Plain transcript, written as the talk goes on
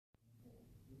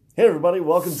Hey everybody,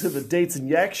 welcome to the Dates and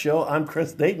Yak Show. I'm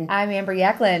Chris Dayton. I'm Amber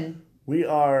Yacklin. We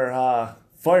are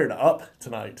fired up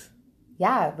tonight.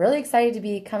 Yeah, really excited to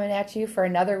be coming at you for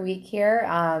another week here.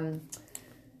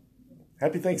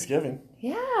 Happy Thanksgiving.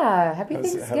 Yeah, happy Haven't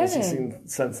Thanksgiving. seen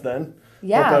since then.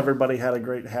 Yeah. Hope everybody had a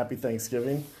great happy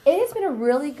Thanksgiving. It has been a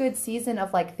really good season of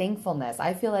thankfulness.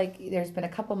 I feel like there's been a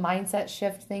couple mindset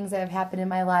shift things that have happened in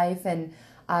my life, and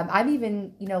I'm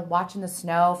even, watching the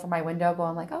snow from my window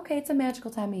going okay, it's a magical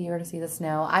time of year to see the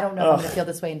snow. I don't know if I'm going to feel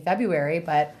this way in February,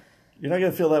 but... You're not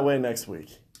going to feel that way next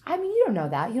week. I mean, you don't know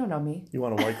that. You don't know me. You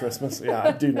want a white Christmas? Yeah,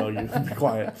 I do know you. Be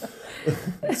quiet.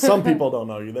 Some people don't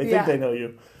know you. They think they know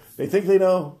you. They think they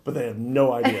know, but they have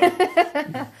no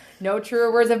idea. No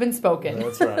truer words have been spoken.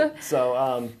 That's right.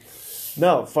 So,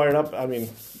 no, fired up. I mean,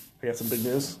 I got some big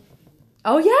news.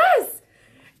 Oh, yes!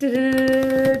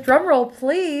 Drum roll,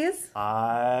 please.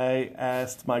 I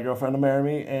asked my girlfriend to marry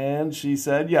me, and she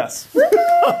said yes. So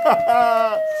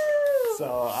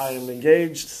I am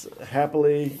engaged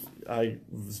happily. I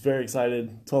was very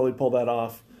excited. Totally pulled that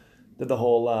off. Did the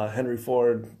whole Henry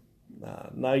Ford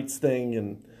Knights thing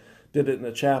and did it in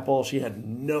the chapel. She had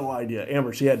no idea.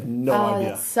 Amber, she had no idea.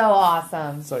 That's so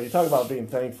awesome. So you talk about being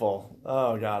thankful.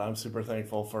 Oh, God, I'm super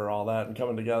thankful for all that and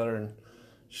coming together. And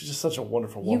she's just such a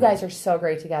wonderful woman. You guys are so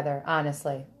great together,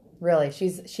 honestly. Really,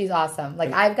 she's awesome.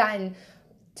 I've gotten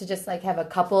to just have a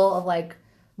couple of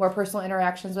more personal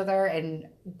interactions with her, and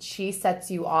she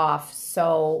sets you off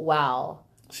so well.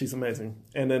 She's amazing.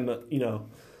 And then,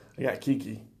 I got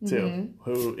Kiki, too,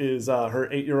 who is her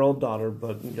 8-year-old daughter,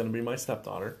 but going to be my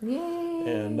stepdaughter. Yay!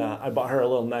 And I bought her a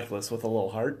little necklace with a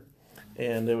little heart,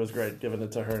 and it was great giving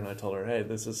it to her. And I told her, hey,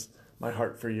 this is my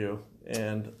heart for you,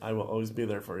 and I will always be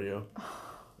there for you.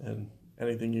 And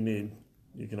anything you need,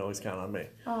 you can always count on me.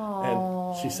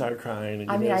 Aww. And she started crying.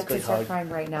 And I could start crying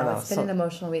right now. It's been an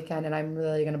emotional weekend, and I'm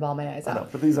really going to bawl my eyes out. I know,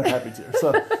 but these are happy tears.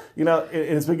 So,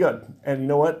 it's been good. And you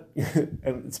know what? And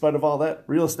in spite of all that,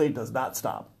 real estate does not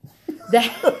stop.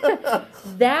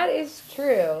 That is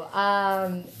true.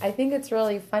 I think it's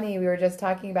really funny. We were just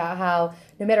talking about how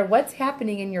no matter what's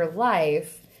happening in your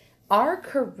life, our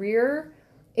career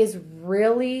is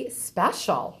really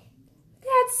special.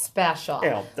 That's special.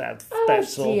 Yeah, that's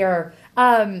special. Oh, dear.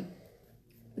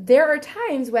 There are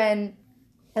times when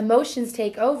emotions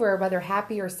take over, whether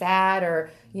happy or sad, or,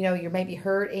 you might be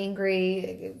hurt,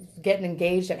 angry, getting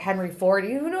engaged at Henry Ford.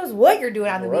 Who knows what you're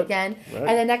doing on the weekend. Right.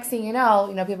 And the next thing you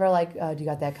know, people are like, do you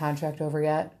got that contract over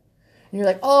yet? And you're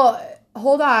like, oh,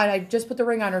 hold on. I just put the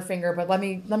ring on her finger, but let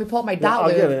me pull up my dot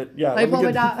loop. I'll get it. Yeah. Let me pull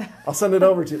my dot. I'll send it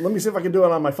over to you. Let me see if I can do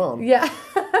it on my phone. Yeah.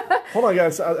 Hold on,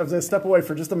 guys. I was going to step away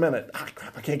for just a minute. Ah,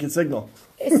 crap, I can't get signal.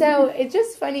 So it's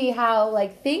just funny how,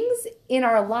 things in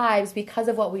our lives, because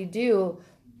of what we do,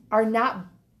 are not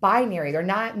binary. They're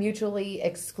not mutually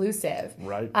exclusive.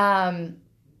 Right. And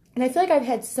I feel like I've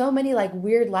had so many,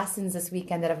 weird lessons this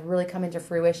weekend that have really come into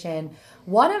fruition.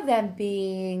 One of them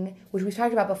being, which we've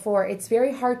talked about before, it's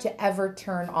very hard to ever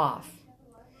turn off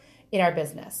in our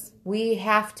business. We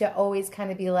have to always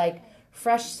kind of be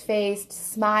fresh-faced,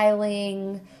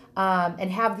 smiling, and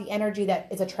have the energy that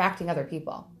is attracting other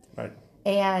people. Right.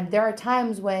 And there are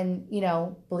times when,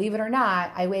 believe it or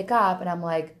not, I wake up and I'm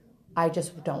like, I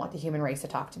just don't want the human race to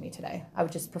talk to me today. I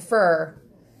would just prefer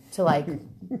to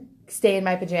stay in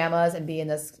my pajamas and be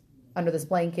under this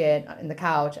blanket in the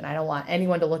couch, and I don't want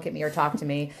anyone to look at me or talk to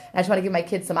me. And I just want to give my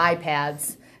kids some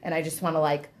iPads, and I just want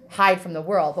to hide from the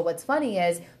world. But what's funny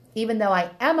is, even though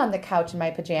I am on the couch in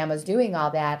my pajamas doing all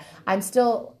that, I'm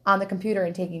still on the computer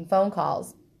and taking phone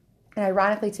calls. And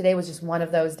ironically, today was just one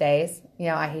of those days.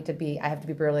 I have to be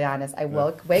brutally honest. I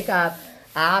wake up,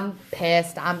 I'm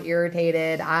pissed, I'm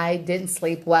irritated, I didn't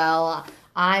sleep well,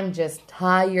 I'm just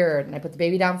tired. And I put the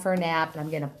baby down for a nap, and I'm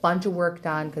getting a bunch of work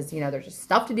done because, there's just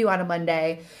stuff to do on a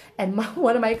Monday. And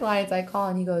one of my clients, I call,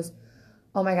 and he goes,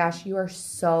 oh my gosh, you are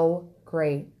so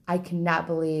great. I cannot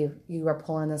believe you are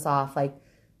pulling this off.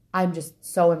 I'm just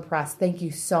so impressed. Thank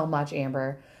you so much,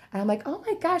 Amber. And I'm like, oh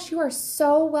my gosh, you are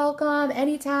so welcome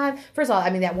anytime. First of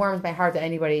all, that warms my heart that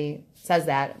anybody says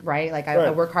that, right? I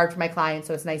work hard for my clients,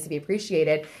 so it's nice to be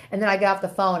appreciated. And then I get off the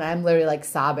phone and I'm literally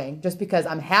sobbing just because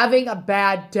I'm having a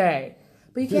bad day.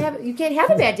 But you can't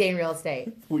have a bad day in real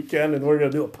estate. We can, and we're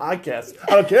going to do a podcast.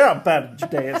 I don't care how bad your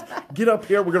day is. Get up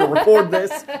here, we're going to record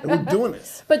this, and we're doing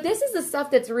this. But this is the stuff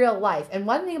that's real life. And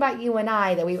one thing about you and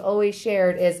I that we've always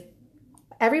shared is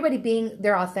everybody being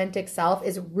their authentic self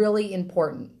is really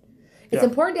important. It's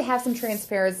important to have some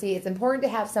transparency. It's important to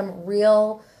have some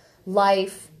real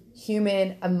life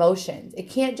human emotions. It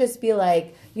can't just be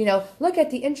like, look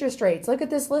at the interest rates, look at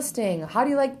this listing. How do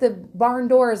you like the barn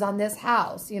doors on this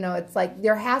house? It's like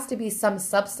there has to be some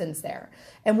substance there.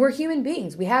 And we're human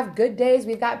beings. We have good days,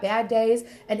 we've got bad days.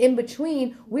 And in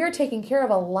between, we're taking care of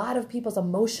a lot of people's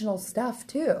emotional stuff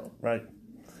too. Right.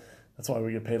 That's why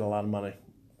we get paid a lot of money.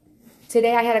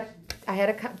 Today I had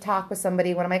a talk with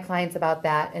somebody, one of my clients, about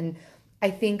that. And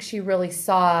I think she really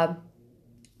saw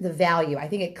the value. I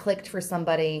think it clicked for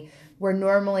somebody where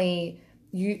normally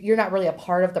you're not really a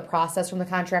part of the process from the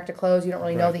contract to close. You don't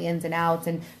really know the ins and outs.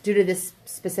 And due to this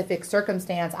specific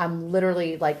circumstance, I'm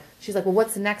literally like, she's like, well,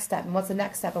 what's the next step? And what's the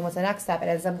next step? And what's the next step? And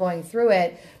as I'm going through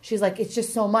it, she's like, it's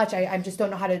just so much. I just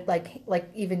don't know how to like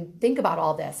even think about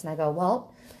all this. And I go,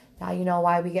 well, now you know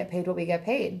why we get paid what we get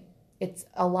paid. It's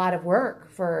a lot of work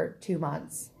for 2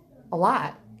 months. A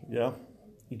lot. Yeah.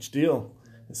 Each deal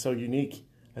is so unique.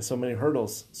 Has so many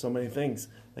hurdles, so many things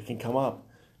that can come up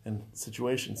in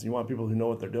situations. You want people who know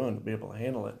what they're doing to be able to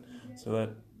handle it so that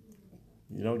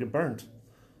you don't get burned.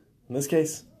 In this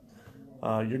case,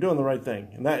 you're doing the right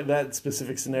thing. In that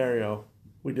specific scenario,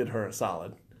 we did her a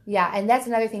solid. Yeah, and that's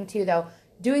another thing too, though.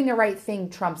 Doing the right thing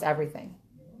trumps everything.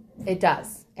 It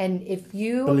does. And if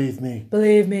you... Believe me,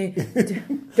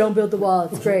 don't build the wall.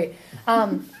 It's great.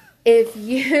 If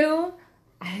you...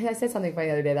 I said something funny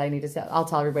the other day that I need to say. I'll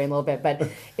tell everybody in a little bit. But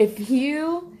if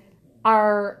you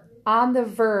are on the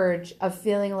verge of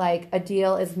feeling like a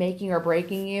deal is making or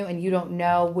breaking you and you don't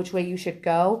know which way you should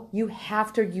go, you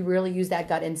really use that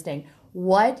gut instinct.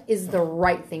 What is the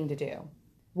right thing to do?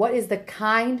 What is the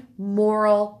kind,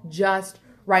 moral, just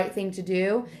right thing to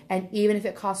do? And even if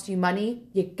it costs you money,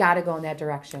 you got to go in that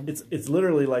direction. It's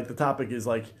literally like the topic is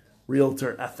like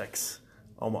realtor ethics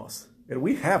almost. And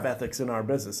we have ethics in our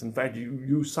business. In fact,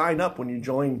 you sign up when you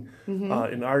join,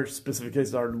 in our specific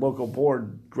case, our local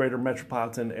board, Greater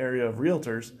Metropolitan Area of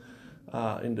Realtors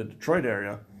in the Detroit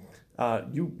area.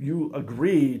 You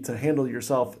agree to handle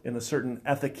yourself in a certain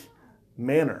ethic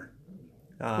manner.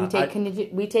 We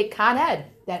take Con Ed.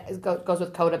 That goes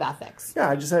with Code of Ethics. Yeah,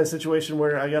 I just had a situation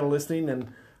where I got a listing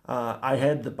and I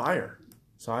had the buyer.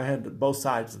 So I had both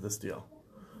sides of this deal.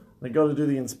 I go to do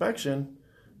the inspection.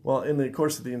 Well, in the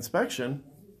course of the inspection,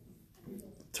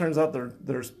 turns out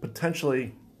there's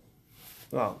potentially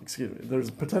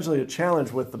a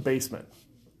challenge with the basement.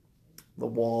 The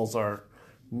walls are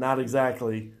not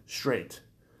exactly straight,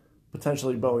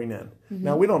 potentially bowing in. Mm-hmm.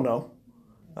 Now, we don't know.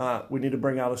 We need to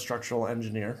bring out a structural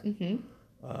engineer.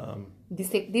 Mm-hmm.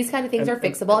 These kind of things are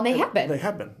fixable, and they happen. They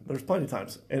happen. There's plenty of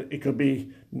times. It could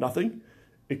be nothing.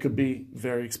 It could be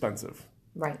very expensive.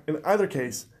 Right. In either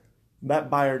case,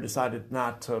 that buyer decided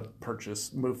not to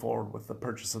move forward with the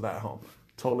purchase of that home.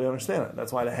 Totally understand it.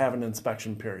 That's why they have an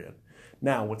inspection period.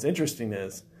 Now, what's interesting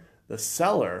is the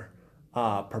seller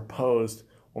proposed,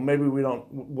 well, maybe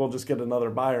we'll just get another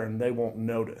buyer and they won't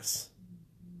notice.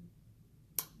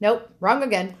 Nope, wrong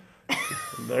again.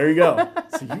 There you go.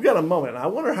 So you got a moment. I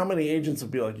wonder how many agents would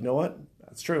be like, you know what?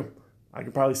 That's true. I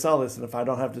could probably sell this, and if I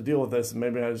don't have to deal with this,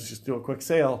 maybe I just do a quick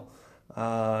sale.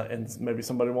 And maybe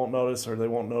somebody won't notice, or they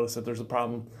won't notice that there's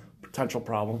a potential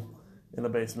problem in the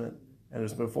basement, and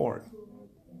just move forward.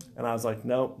 And I was like,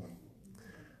 nope.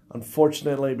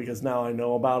 Unfortunately, because now I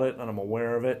know about it and I'm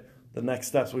aware of it, the next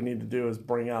steps we need to do is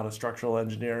bring out a structural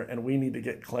engineer, and we need to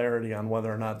get clarity on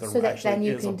whether or not there actually is a problem. So that then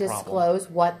you can disclose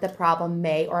what the problem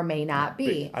may or may not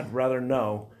be. I'd rather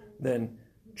know than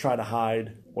try to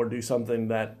hide or do something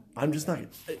that I'm just not...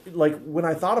 Like, when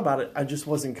I thought about it, I just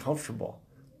wasn't comfortable.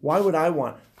 Why would I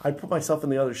put myself in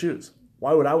the other shoes.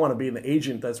 Why would I want to be an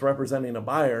agent that's representing a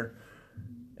buyer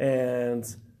and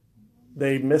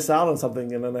they miss out on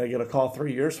something and then they get a call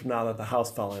 3 years from now that the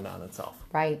house fell in on itself?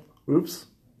 Right. Oops.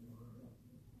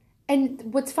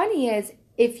 And what's funny is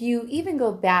if you even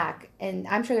go back, and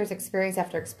I'm sure there's experience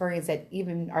after experience that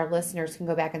even our listeners can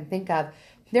go back and think of,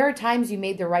 there are times you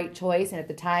made the right choice, and at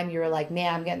the time you were like,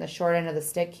 man, I'm getting the short end of the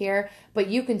stick here, but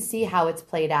you can see how it's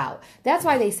played out. That's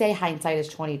why they say hindsight is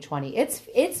 20/20.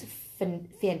 It's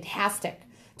fantastic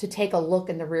to take a look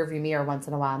in the rearview mirror once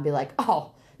in a while and be like,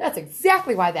 oh, that's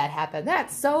exactly why that happened.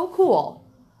 That's so cool.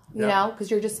 You know, because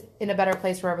you're just in a better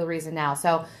place for whatever reason now.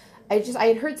 So I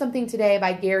had heard something today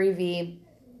by Gary Vee.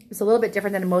 It's a little bit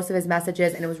different than most of his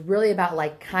messages, and it was really about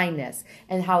like kindness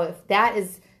and how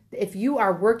if you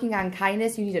are working on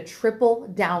kindness, you need to triple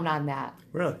down on that.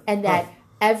 Really? And that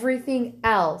everything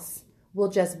else will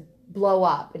just blow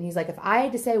up. And he's like, if I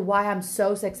had to say why I'm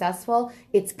so successful,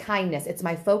 it's kindness. It's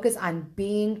my focus on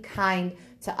being kind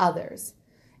to others.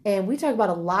 And we talk about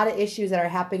a lot of issues that are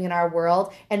happening in our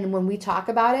world. And when we talk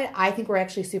about it, I think we're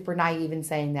actually super naive in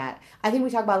saying that. I think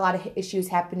we talk about a lot of issues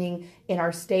happening in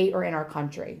our state or in our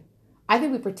country. I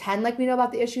think we pretend like we know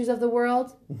about the issues of the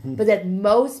world, but that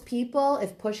most people,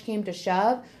 if push came to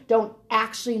shove, don't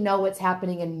actually know what's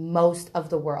happening in most of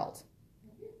the world.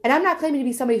 And I'm not claiming to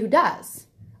be somebody who does.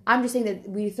 I'm just saying that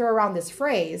we throw around this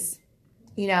phrase,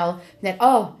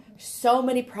 that, so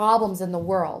many problems in the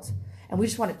world, and we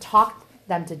just want to talk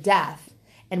them to death,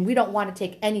 and we don't want to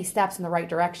take any steps in the right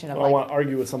direction. I don't want to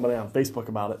argue with somebody on Facebook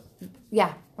about it.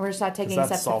 Yeah, we're just not taking any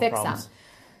steps to fix problems. them.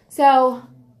 So,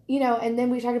 and then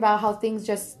we talk about how things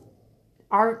just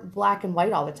aren't black and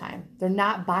white all the time. They're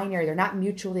not binary. They're not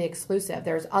mutually exclusive.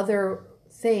 There's other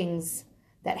things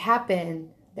that happen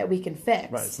that we can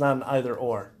fix. Right, it's not an either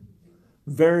or.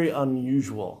 Very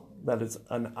unusual that it's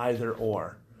an either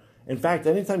or. In fact,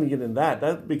 anytime you get in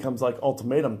that becomes like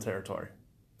ultimatum territory.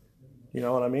 You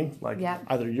know what I mean? Like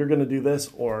either you're going to do this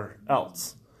or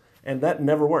else. And that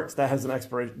never works. That has an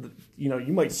expiration.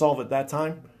 You might solve it that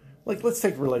time. Like, let's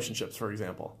take relationships, for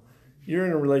example. You're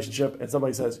in a relationship and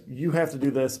somebody says, you have to do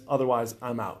this, otherwise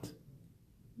I'm out.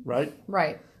 Right?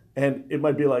 Right. And it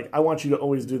might be like, I want you to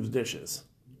always do the dishes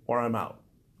or I'm out.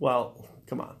 Well,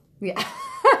 come on. Yeah.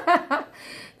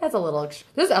 That's a little...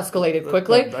 This escalated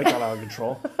quickly. That got out of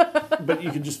control. But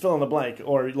you can just fill in the blank.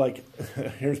 Or, like,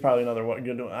 here's probably another one.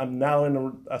 I'm now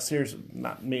in a serious...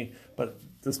 Not me, but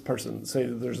this person. Say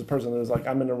there's a person who's like,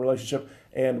 I'm in a relationship,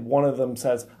 and one of them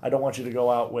says, I don't want you to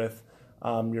go out with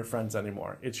your friends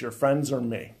anymore. It's your friends or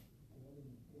me.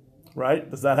 Right?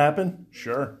 Does that happen?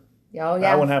 Sure. Oh, yeah.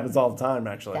 That one happens all the time,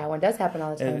 actually. That one does happen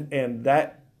all the time. And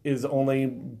that is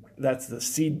that's the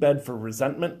seed bed for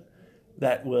resentment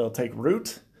that will take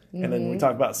root. Mm-hmm. And then we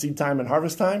talk about seed time and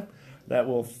harvest time. That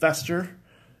will fester.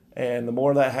 And the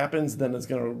more that happens, then it's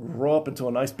going to grow up into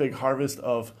a nice big harvest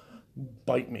of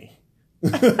bite me.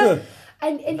 And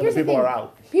here's the thing. People are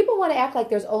out. People want to act like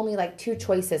there's only like two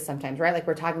choices sometimes, right? Like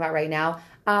we're talking about right now.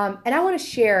 And I want to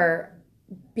share,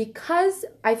 because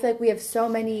I feel like we have so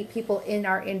many people in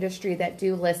our industry that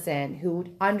do listen, who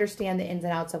understand the ins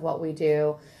and outs of what we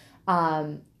do.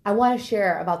 I want to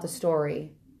share about the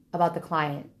story about the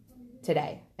client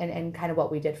today and kind of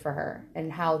what we did for her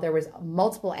and how there was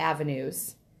multiple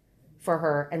avenues for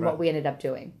her and what we ended up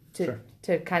doing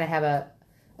to kind of have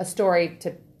a story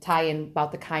to tie in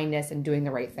about the kindness and doing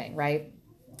the right thing, right?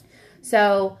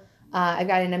 So I've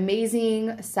got an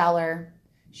amazing seller.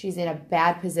 She's in a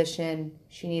bad position.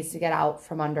 She needs to get out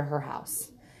from under her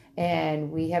house.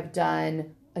 And we have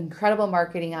done incredible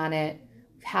marketing on it.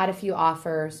 We've had a few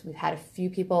offers. We've had a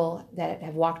few people that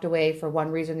have walked away for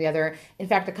one reason or the other. In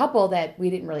fact, a couple that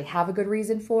we didn't really have a good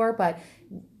reason for, but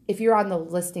if you're on the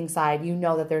listing side, you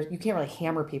know that you can't really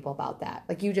hammer people about that.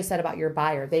 Like you just said about your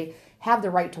buyer, they have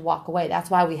the right to walk away. That's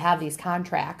why we have these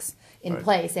contracts in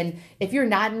place. And if you're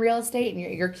not in real estate and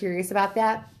you're curious about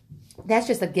that, that's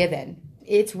just a given.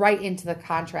 It's right into the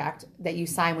contract that you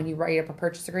sign when you write up a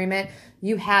purchase agreement.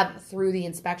 You have through the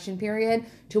inspection period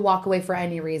to walk away for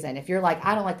any reason. If you're like,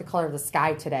 I don't like the color of the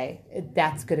sky today,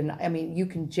 that's good enough. I mean, you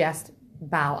can just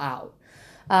bow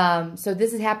out. So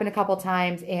this has happened a couple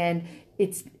times, and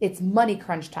it's money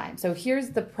crunch time. So here's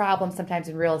the problem sometimes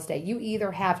in real estate. You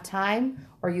either have time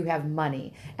or you have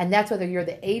money. And that's whether you're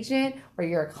the agent or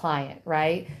you're a client,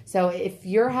 right? So if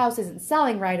your house isn't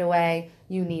selling right away,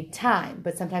 you need time.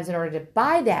 But sometimes in order to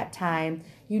buy that time,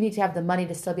 you need to have the money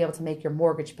to still be able to make your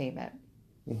mortgage payment.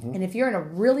 Mm-hmm. And if you're in a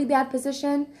really bad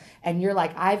position and you're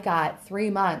like, I've got 3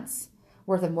 months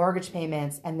worth of mortgage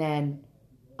payments and then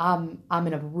I'm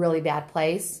in a really bad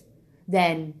place,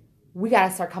 then we got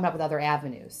to start coming up with other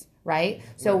avenues, right?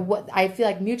 So what I feel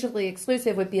like mutually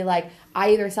exclusive would be like,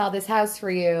 I either sell this house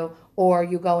for you or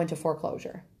you go into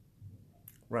foreclosure.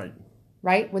 Right.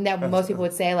 Right? When most people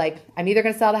would say, like, I'm either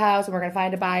going to sell the house and we're going to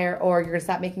find a buyer, or you're going to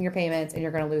stop making your payments and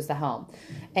you're going to lose the home.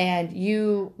 And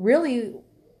you really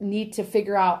need to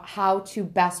figure out how to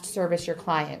best service your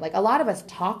client. Like, a lot of us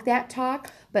talk that talk,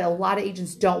 but a lot of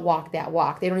agents don't walk that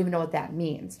walk. They don't even know what that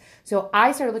means. So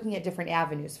I started looking at different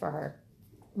avenues for her.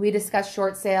 We discussed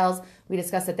short sales. We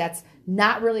discussed that that's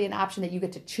not really an option that you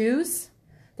get to choose.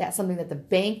 That's something that the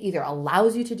bank either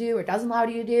allows you to do or doesn't allow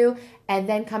you to do. And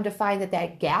then come to find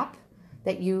that gap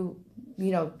that you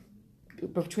know,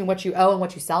 between what you owe and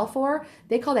what you sell for,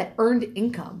 they call that earned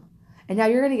income. And now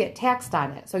you're going to get taxed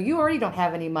on it. So you already don't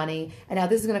have any money. And now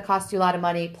this is going to cost you a lot of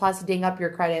money, plus ding up your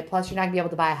credit, plus you're not going to be able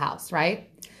to buy a house, right?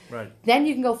 Right. Then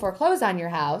you can go foreclose on your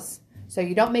house. So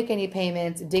you don't make any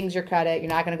payments, it dings your credit, you're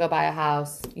not going to go buy a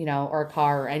house, or a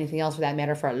car or anything else for that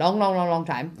matter for a long, long, long, long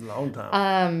time. Long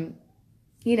time.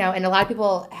 And a lot of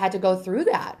people had to go through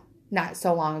that. not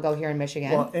so long ago here in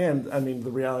Michigan. Well, and I mean,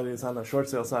 the reality is on the short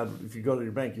sale side, if you go to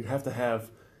your bank, you have to have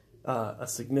a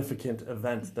significant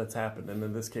event that's happened, and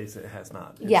in this case, it has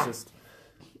not. It's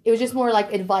it was just more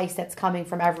like advice that's coming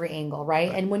from every angle,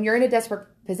 right? And when you're in a desperate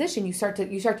position, you start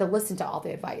to listen to all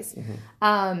the advice.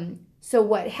 So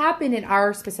what happened in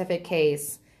our specific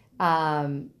case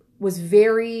was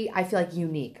very, I feel like,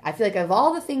 unique. I feel like of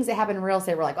all the things that happen in real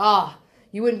estate, we're like, oh,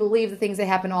 you wouldn't believe the things that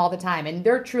happen all the time. And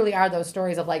there truly are those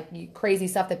stories of like crazy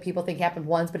stuff that people think happened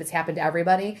once, but it's happened to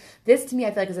everybody. This, to me,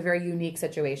 I feel like is a very unique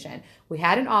situation. We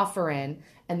had an offer in,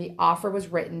 and the offer was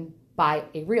written by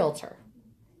a realtor.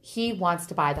 He wants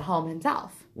to buy the home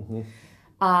himself.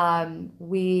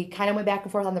 We kind of went back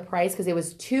and forth on the price because it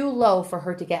was too low for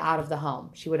her to get out of the home.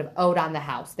 She would have owed on the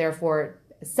house. Therefore,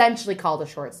 essentially called a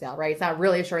short sale, right? It's not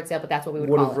really a short sale, but that's what we would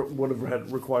call it. Would have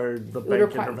had required the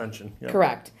bank intervention. Yeah.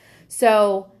 Correct.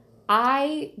 So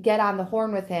I get on the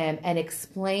horn with him and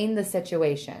explain the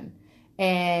situation,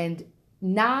 and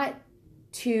not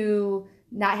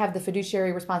have the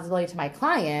fiduciary responsibility to my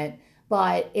client,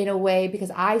 but in a way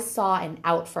because I saw an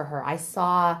out for her. I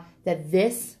saw that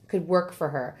this could work for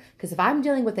her. Because if I'm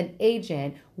dealing with an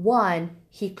agent, one,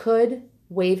 he could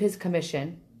waive his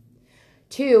commission.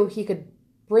 Two, he could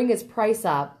bring his price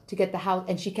up to get the house.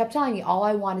 And she kept telling me, all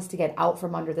I want is to get out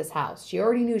from under this house. She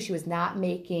already knew she was not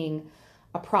making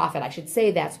a profit. I should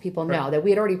say that so people know that we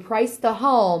had already priced the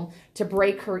home to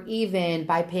break her even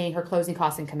by paying her closing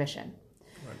costs and commission.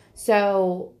 Right.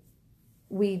 So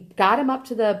we got him up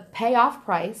to the payoff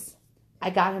price. I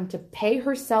got him to pay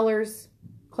her seller's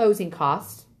closing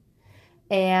costs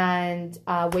and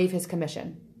waive his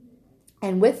commission.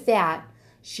 And with that,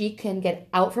 she can get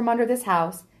out from under this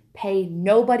house, pay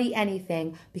nobody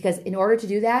anything, because in order to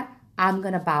do that, I'm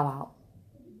going to bow out.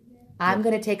 I'm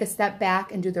going to take a step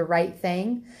back and do the right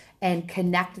thing and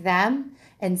connect them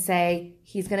and say,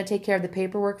 he's going to take care of the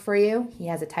paperwork for you. He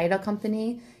has a title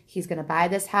company. He's going to buy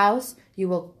this house. You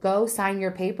will go sign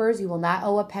your papers. You will not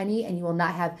owe a penny, and you will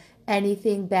not have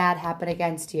anything bad happen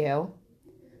against you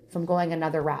from going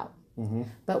another route.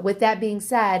 But with that being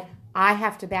said, I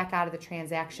have to back out of the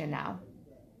transaction now.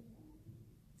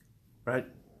 Right.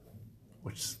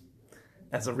 Which,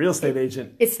 as a real estate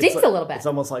agent, it stinks a little bit. It's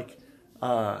almost like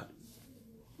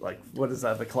what is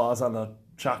that? The clause on the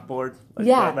chalkboard? Like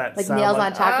nails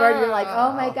on chalkboard. You're like,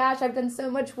 oh my gosh, I've done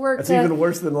so much work. It's even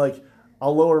worse than like,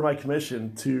 I'll lower my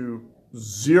commission to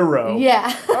 0.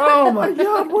 Yeah. Oh my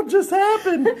God, what just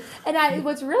happened? And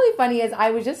what's really funny is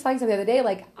I was just telling something the other day,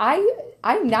 like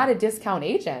I'm not a discount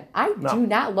agent. I do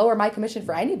not lower my commission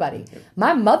for anybody.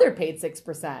 My mother paid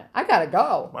 6%. I gotta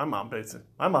go. My mom paid it.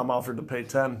 My mom offered to pay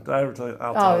 10. Did I ever tell you?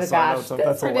 I'll tell you. Gosh,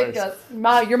 that's ridiculous.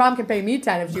 Your mom can pay me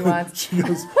 10 if she wants. She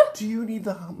goes, do you need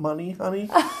the money, honey?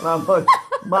 And I'm like,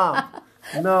 Mom,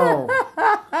 no.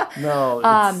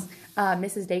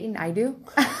 Mrs. Dayton, I do.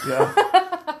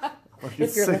 Yeah.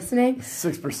 If you're listening.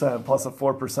 6% plus a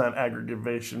 4%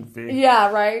 aggregation fee.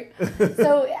 Yeah, right.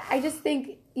 So I just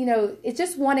think, it's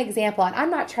just one example. And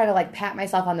I'm not trying to like pat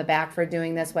myself on the back for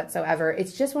doing this whatsoever.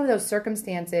 It's just one of those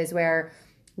circumstances where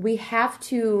we have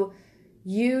to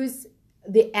use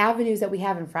the avenues that we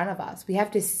have in front of us. We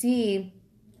have to see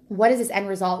what is this end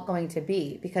result going to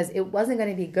be, because it wasn't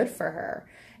going to be good for her.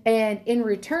 And in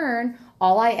return,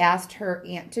 all I asked her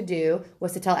aunt to do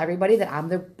was to tell everybody that I'm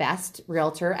the best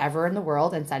realtor ever in the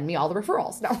world and send me all the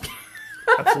referrals. No.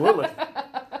 Absolutely.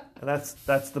 And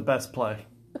that's the best play.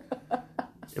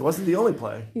 It wasn't the only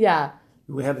play. Yeah.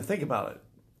 We had to think about it.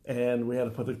 And we had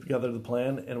to put together the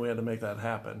plan, and we had to make that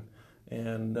happen.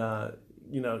 And,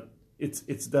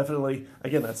 it's definitely,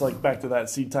 again, that's like back to that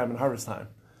seed time and harvest time.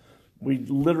 We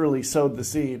literally sowed the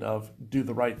seed of do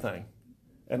the right thing.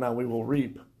 And now we will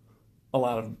reap a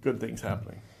lot of good things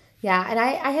happening. Yeah, and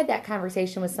I had that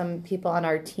conversation with some people on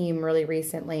our team really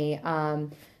recently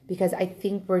because I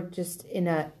think we're just in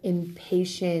an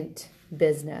impatient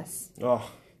business.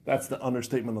 Oh, that's the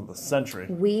understatement of the century.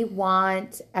 We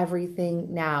want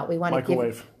everything now. We want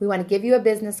to give you a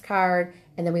business card,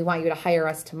 and then we want you to hire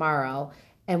us tomorrow.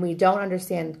 And we don't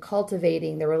understand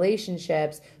cultivating the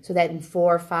relationships so that in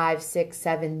 4, 5, 6,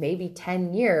 7, maybe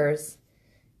 10 years,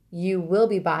 you will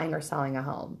be buying or selling a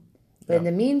home. But in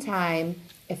the meantime,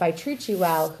 if I treat you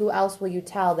well, who else will you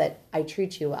tell that I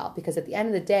treat you well? Because at the end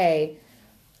of the day,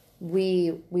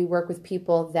 we work with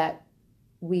people that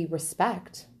we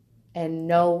respect and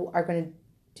know are going to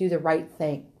do the right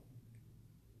thing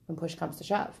when push comes to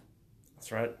shove.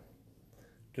 That's right.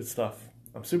 Good stuff.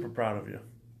 I'm super proud of you.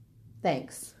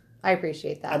 Thanks. I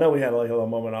appreciate that. I know we had like a little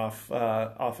moment off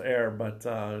air, but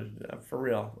for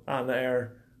real, on the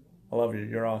air, I love you.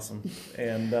 You're awesome.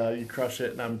 And you crush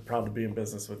it, and I'm proud to be in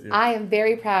business with you. I am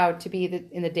very proud to be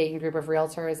in the Dayton group of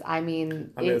realtors. I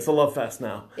mean, it's a love fest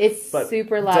now. It's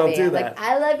super loving. Don't do that. Like,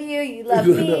 I love you. You love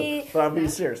me. But I'm being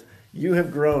serious. You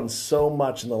have grown so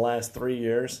much in the last 3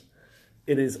 years.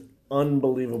 It is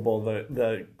unbelievable,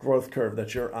 the growth curve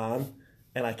that you're on.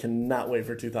 And I cannot wait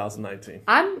for 2019.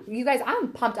 I'm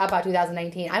pumped up about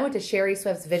 2019. I went to Sherry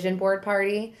Swift's vision board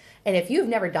party. And if you've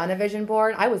never done a vision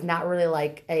board, I was not really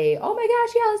like oh my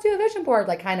gosh, yeah, let's do a vision board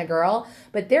like kind of girl.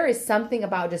 But there is something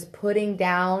about just putting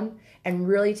down and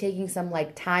really taking some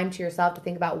like time to yourself to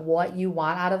think about what you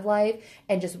want out of life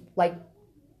and just like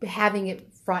having it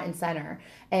front and center.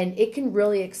 And it can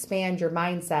really expand your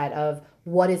mindset of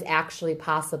what is actually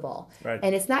possible. Right.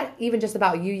 And it's not even just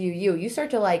about you. You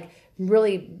start to like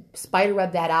really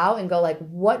spiderweb that out and go like,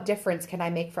 what difference can I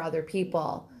make for other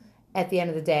people at the end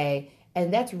of the day?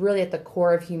 And that's really at the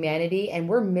core of humanity, and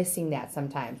we're missing that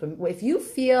sometimes. If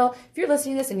you're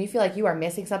listening to this and you feel like you are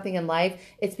missing something in life,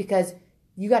 it's because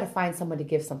you got to find someone to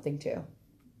give something to.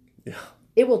 Yeah.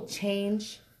 It will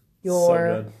change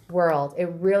your world. It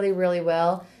really, really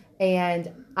will. And,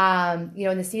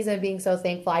 in the season of being so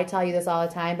thankful, I tell you this all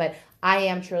the time, but I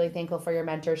am truly thankful for your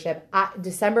mentorship.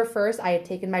 December 1st, I had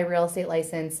taken my real estate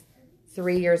license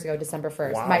 3 years ago, December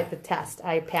 1st. Wow. The test,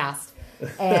 I passed.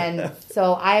 And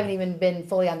so I haven't even been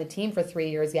fully on the team for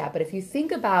 3 years yet. But if you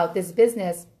think about this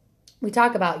business, we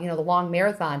talk about, the long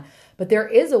marathon, but there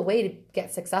is a way to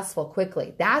get successful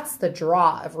quickly. That's the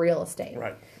draw of real estate.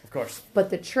 Right, of course.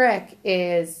 But the trick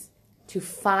is to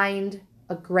find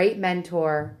a great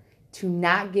mentor, to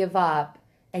not give up,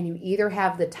 and you either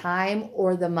have the time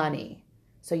or the money.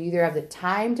 So you either have the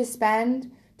time to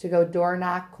spend to go door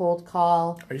knock, cold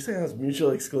call. Are you saying that's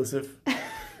mutually exclusive?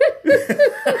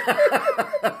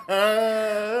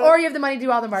 Or you have the money to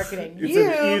do all the marketing. It's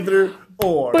an either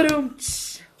or. Ba-doom.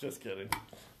 Just kidding.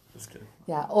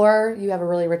 Yeah, or you have a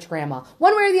really rich grandma.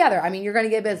 One way or the other. I mean, you're going to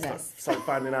get business. Start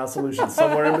finding out solutions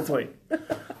somewhere in between.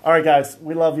 All right, guys.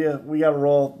 We love you. We got to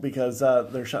roll because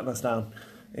they're shutting us down.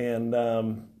 And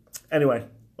anyway,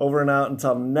 over and out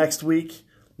until next week.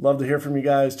 Love to hear from you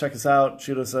guys. Check us out.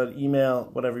 Shoot us an email,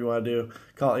 whatever you want to do.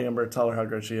 Call Amber. Tell her how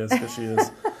great she is, because she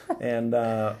is. And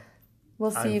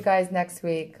we'll see you guys next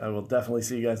week. I will definitely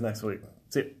see you guys next week.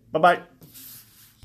 See you. Bye-bye.